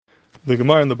The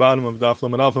Gemara in the bottom of Daf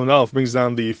Lamed brings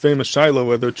down the famous shaila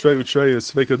whether trei u'trei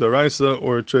is sfeika d'oraisa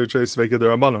or trei u'trei is sfeika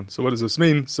d'Rabbanan. So what does this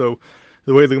mean? So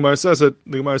the way the Gemara says it,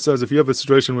 the Gemara says if you have a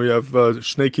situation where you have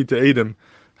shnei keitai Adim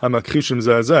hamakrishim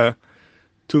zeh,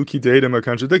 two keitai Adim are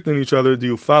contradicting each other, do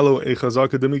you follow a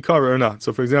chazaka d'mikar or not?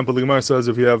 So for example, the Gemara says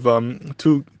if you have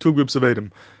two groups of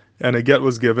Adim and a get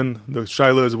was given, the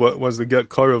shaila is what was the get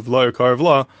kar of la or kar of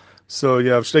la. So you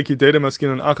have shtei keitai Adim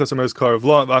askin and achas amers kar of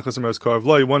la, achas amers kar of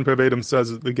la. One pair of Adim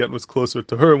says the get was closer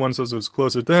to her, one says it was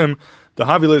closer to him. The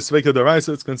havile is sfeika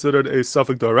d'oraisa, it's considered a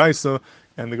suffix d'oraisa,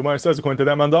 and the Gemara says according to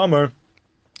that mandamar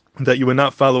that you would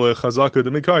not follow a chazaka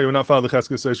d'mikar, you would not follow the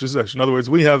cheskes shesh. In other words,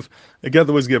 we have a get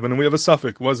that was given, and we have a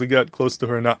suffix. Was the get close to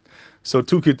her or not? So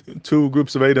two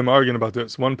groups of Adim arguing about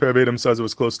this. One pair of Adim says it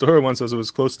was close to her, one says it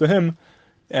was close to him,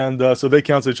 and so they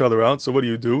cancel each other out. So what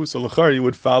do? So l'char, you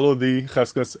would follow the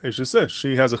cheskes shesh.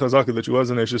 She has a chazaka that she was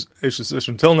an shesh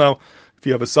until now. If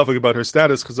you have a suffix about her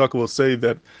status, chazaka will say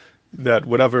that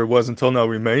whatever it was until now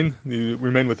you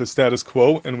remain with the status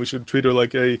quo, and we should treat her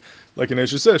like an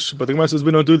eshes. But the Gemara says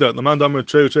we don't do that. That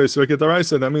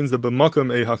means that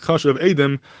b'makam a hakash of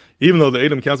Adim, even though the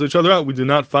Adim cancel each other out, we do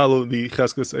not follow the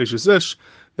cheskes eshes.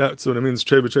 That's what it means,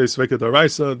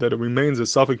 that it remains a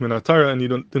suffix minatara, and you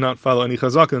do not follow any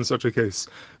chazaka in such a case.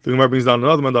 The Gemara brings down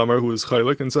another mandamar who is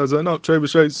chaylik and says, no, trei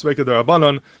b'shei sveka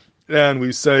d'Rabbanan, and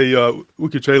we say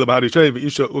ukitrei lebahari trei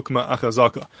v'isha ukma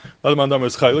achazaka. Other mandamar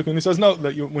is chaylik, and he says no,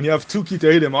 that when you have two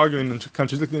keitai Adim arguing and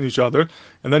contradicting each other,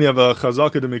 and then you have a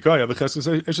chazaka d'mikar, you have a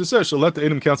cheskes eshes, so let the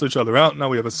Adim cancel each other out. Now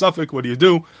we have a suffix. What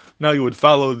do? Now you would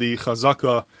follow the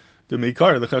chazaka the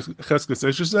Meikar, the Cheskes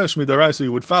Eshesesh, Midaraisa,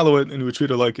 you would follow it and you would treat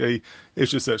it like a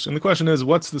Eshesesh. And the question is,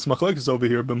 what's this machlekes over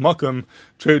here? B'makam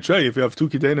trei, if you have two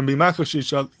keitai and be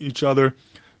machash each other,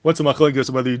 what's the machlekes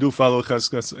whether you do follow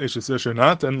Cheskes Eshesesh or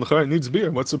not? And l'char it needs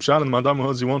beer. What's the pshat? And Madam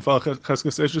holds you won't follow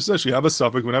Cheskes Eshesesh. You have a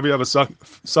suffix. Whenever you have a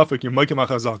suffix, you make a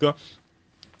chazaka.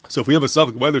 So if we have a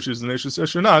suffix, whether she's an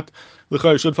eshes or not,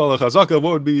 l'char you should follow chazaka.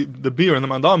 What would be the beer in the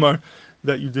mandamar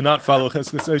that you do not follow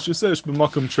cheskes eshes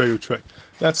b'makam trei?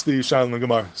 That's the shayla in the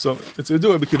Gemara. So it's a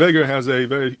do it. Bekiveger has a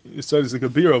very, it says like a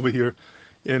beer over here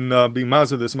in being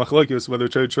mazah this machlokes whether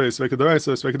trei is sveka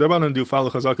d'oraisa, sveka d'Rabbanan, do follow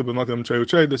chazaka b'makam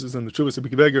trei. This is in the Chuvas of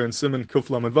Bekiveger and Siman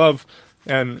Kuf Lamed Vav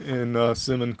and in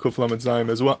Siman Kuf Lamed Zayin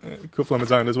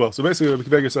as well. So basically,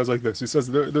 Bekiveger says like this. He says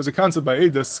there's a concept by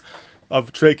Edis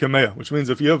of trei kameya, which means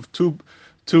if you have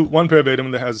one pair of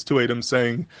Adim that has two Adim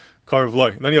saying kar of la,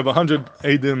 then you have 100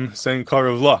 Adim saying kar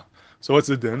of la. So what's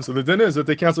the din? So the din is that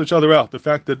they cancel each other out. The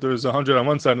fact that there's 100 on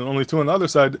one side and only 2 on the other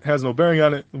side has no bearing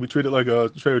on it. We treat it like a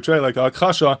trei, like a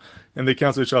akhasha, and they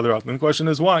cancel each other out. And the question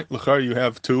is why? L'char, you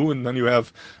have 2, and then you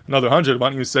have another 100. Why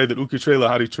don't you say that ukitrei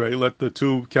lahari trei? Let the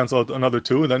 2 cancel out another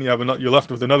 2, and then you're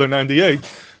left with another 98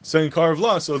 saying kar of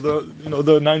la. So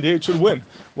the 98 should win.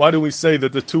 Why do we say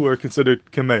that the 2 are considered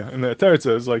kameya? And the Teretz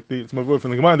says it's my word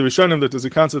from the Gemara. The Rishonim that there's a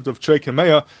concept of trei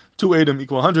kameya, 2 Adim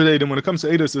equal 100 Adim. When it comes to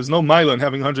Adis, there's no mila in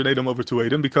having 100 Adim over 2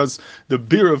 Adim because the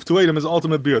beer of 2 Adim is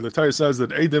ultimate beer. The Torah says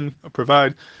that Adim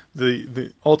provide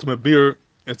the ultimate beer.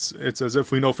 It's as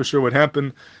if we know for sure what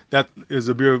happened. That is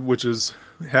a beer which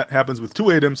happens with 2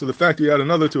 Adim. So the fact you add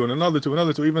another 2 and another 2,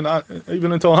 another 2, even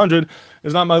until 100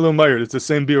 is not Milo Meyer. It's the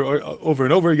same beer over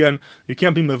and over again. You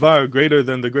can't be Mavar greater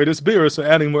than the greatest beer. So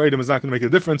adding more Adim is not going to make a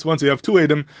difference. Once you have 2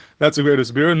 Adim, that's the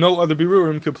greatest beer. No other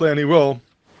birurim can play any role.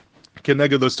 Can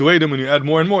negate those 2 Adim. When you add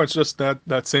more and more, it's just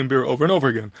that same beer over and over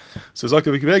again. So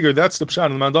Zaka Vikiveger, that's the pshat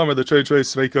in the mandamar, the trei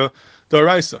sveka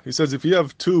d'oraisa. He says if you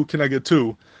have 2 can negate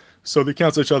 2, so they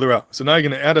cancel each other out. So now you're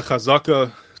going to add a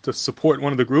chazaka to support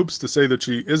one of the groups to say that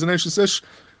she is an eshes.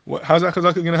 How's that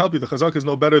chazaka going to help you? The chazaka is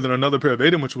no better than another pair of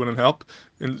Adim, which wouldn't help.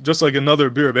 And just like another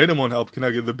beer of Adim won't help, can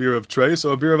I get the beer of trei? So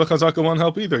a beer of a chazaka won't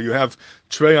help either. You have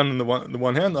trei on the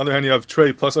one hand, on the other hand you have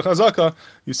trei plus a chazaka.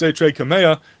 You say trei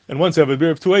kameya, and once you have a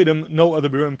beer of 2 Adim, no other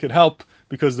beerim could help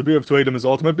because the beer of 2 Adim is the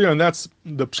ultimate beer, and that's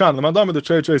the pshat. The mandamar, the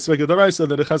trei sveka d'oraisa,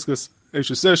 that a cheskes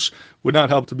eshes would not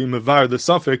help to be mevar the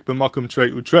suffix b'makom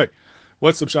trei.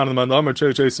 What's the pshat of the mandamar?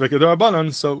 Trei sveka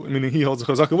d'Rabbanan. So, meaning he holds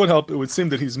the chazaka would help. It would seem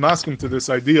that he's masking to this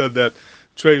idea that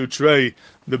trei,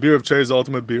 the beer of trei is the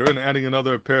ultimate beer, and adding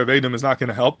another pair of Adim is not going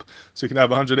to help. So you can have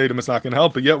 100 Adim, it's not going to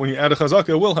help. But yet, when you add a chazaka,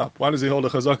 it will help. Why does he hold a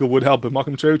chazaka would help? But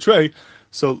makom trei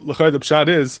So l'chayr the pshat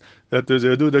is that there's a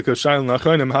yadudek of shayl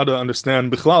nachronim how to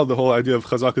understand bichlal the whole idea of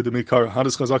chazaka demikara. How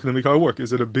does chazaka demikara work?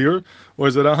 Is it a beer or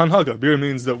is it a hanhaga? Beer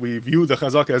means that we view the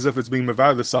chazaka as if it's being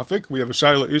mevar the suffix. We have a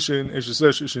shayla ishin,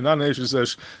 ishisesh, ishinan,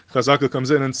 ishisesh. Chazaka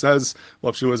comes in and says, well,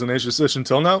 if she was an ishisesh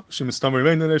until now, she must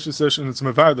remain an ishisesh, and it's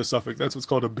mevar the suffix. That's what's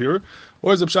called a beer.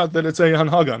 Or is it pshat that it's a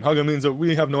hanhaga? Hanhaga means that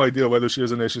we have no idea whether she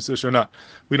is an ishisesh or not.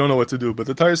 We don't know what to do. But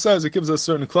the Torah says it gives us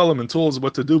certain klalim and tools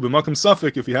what to do. B'makom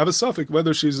suffix, if you have a suffix,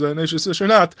 whether she's an ishisesh or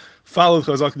not, follow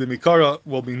chazaka demikara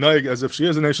will be naig as if she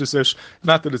is an ishisesh.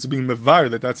 Not that it's being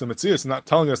mevar, that's a mitzvah. It's not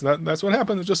telling us that's what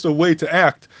happened. It's just a way to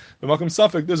act. B'makom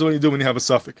suffix, this is what you do when you have a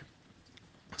suffix.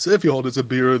 So if you hold it's a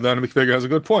beer, then a mikvega has a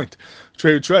good point.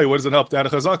 Trey, what does it help to add a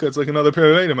chazaka? It's like another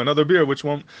pair of Adam, another beer, which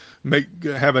won't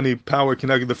have any power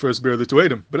connected to the first beer, the two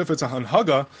Adam. But if it's a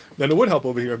hanhaga, then it would help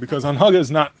over here, because hanhaga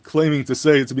is not claiming to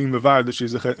say it's being mevar that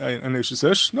she's an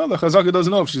eshes. No, the chazaka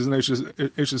doesn't know if she's an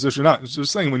eshes or not. It's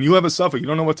just saying, when you have a suffix, you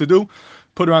don't know what to do,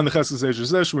 put her on the cheskes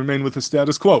eshes, remain with the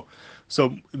status quo.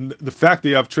 So the fact that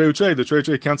you have trey, the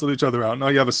trey cancel each other out. Now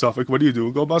you have a suffix. What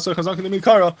do? Go basar chazaka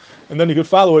demikara, and then you could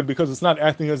follow it because it's not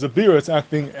acting as a beer, it's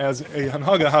acting as a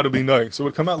hanhaga, how to be noig. So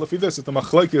it come out lefi this, it's the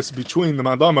machlekes between the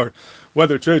madamar,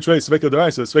 whether trey, sveka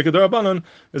deraisa, sveka derabanan,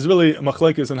 is really a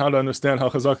machlekes in how to understand how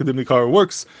chazaka demikara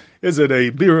works. Is it a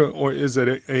beer or is it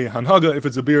a hanhaga? If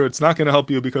it's a beer, it's not going to help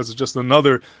you because it's just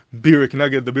another beer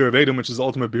connected, the beer of Adam, which is the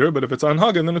ultimate beer. But if it's a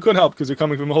hanhaga, then it could help because you're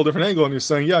coming from a whole different angle and you're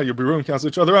saying, yeah, your beer cancel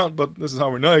each other out, but this is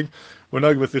how we're noig. We're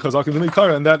noig with the chazaka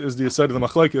demikara, and that is the aside of the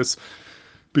machlekes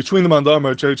between the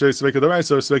mandamar, trey, sveka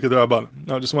deraisa, or sveka derabanan.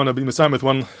 Now I just want to be misam with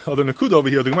one other nakuda over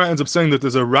here. The Gemara ends up saying that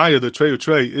there's a raya, the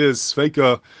trey is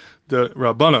sveka the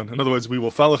rabbanan. In other words, we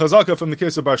will follow chazaka from the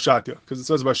case of Bar Shatya, because it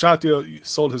says Bar Shatya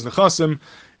sold his nechasim,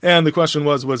 and the question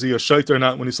was he a shaita or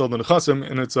not when he sold the nechasim?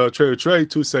 And it's a trey,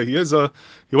 to say he was a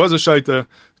shaita,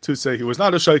 to say he was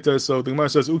not a shaita. So the Gemara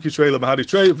says uki trey labahadi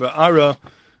trey ve'ara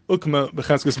ukma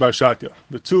b'cheskes Bar Shatya.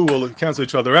 The two will cancel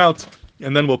each other out,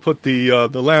 and then we'll put the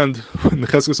land in the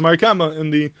cheskes marikama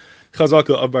in the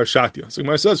chazaka of Bar Shatya. So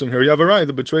Gemara says from here you have a right,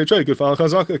 the betray trade could follow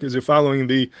chazaka because you're following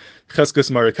the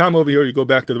cheskes marikama over here. You go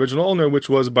back to the original owner, which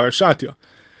was Bar Shatya.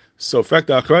 So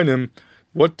fekta achronim,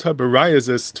 what type of raya is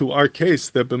this to our case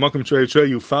that b'makom trey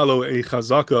you follow a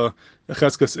chazaka, a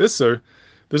cheskes iser?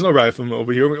 There's no raya from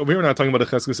over here. Over here we're not talking about a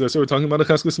cheskes iser, we're talking about a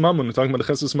cheskes mammon, we're talking about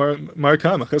a cheskes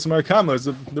marikama. Cheskes marikama is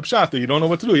the pshat, you don't know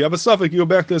what to do. You have a suffix, you go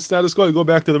back to the status quo, you go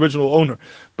back to the original owner.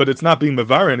 But it's not being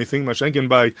mevar anything, mashenkin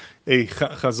by a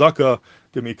chazaka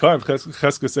demikar,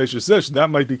 cheskes eshes, that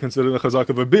might be considered a chazaka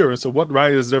of a beer. So what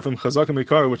raya is there from chazaka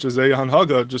mikar, which is a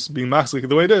hanhaga, just being maslik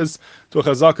the way it is, to a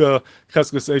chazaka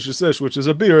cheskes eshes, which is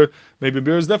a beer? Maybe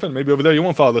beer is different, maybe over there you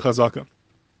won't follow the chazaka.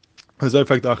 So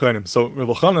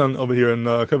Elxannan over here in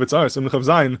Kavitz Aris in Chav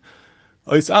Zayin,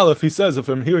 Ois Aleph, he says that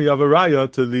from here you have a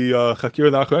raya to the Chakir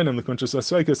the Achronim, the Kuntres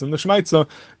Asvekas and the Shmaitza,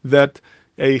 that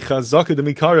a chazaka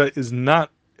demikara is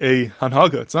not a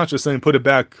hanhaga. It's not just saying put it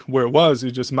back where it was,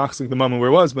 you just machzik the moment where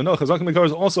it was, but no, chazaka demikara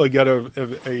is also a getter of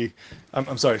a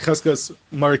cheskes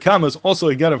marikama is also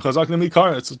a getter of chazaka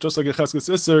demikara. It's just like a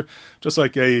cheskes iser, just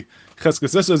like a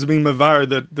cheskes iser is being mevar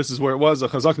that this is where it was. A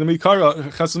chazaka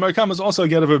demikara, cheskes marikama is also a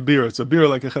getter of a beer. It's a beer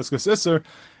like a cheskes iser.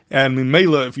 And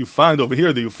Mimela, if you find over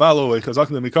here that you follow a chazaka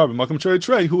demikara, b'makom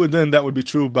trey, who would then that would be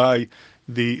true by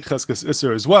the cheskes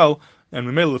iser as well. And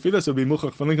Mimela, if this would be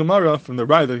muchach from the Gemara, from the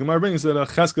Raya that the Gemara brings, that a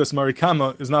cheskes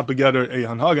marikama is not begetter a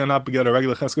hanhaga, not begetter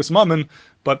regular cheskes mammon,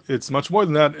 but it's much more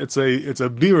than that. It's a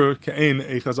beer, ke'ein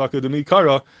a chazaka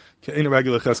demikara, ke'ein a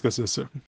regular cheskes iser.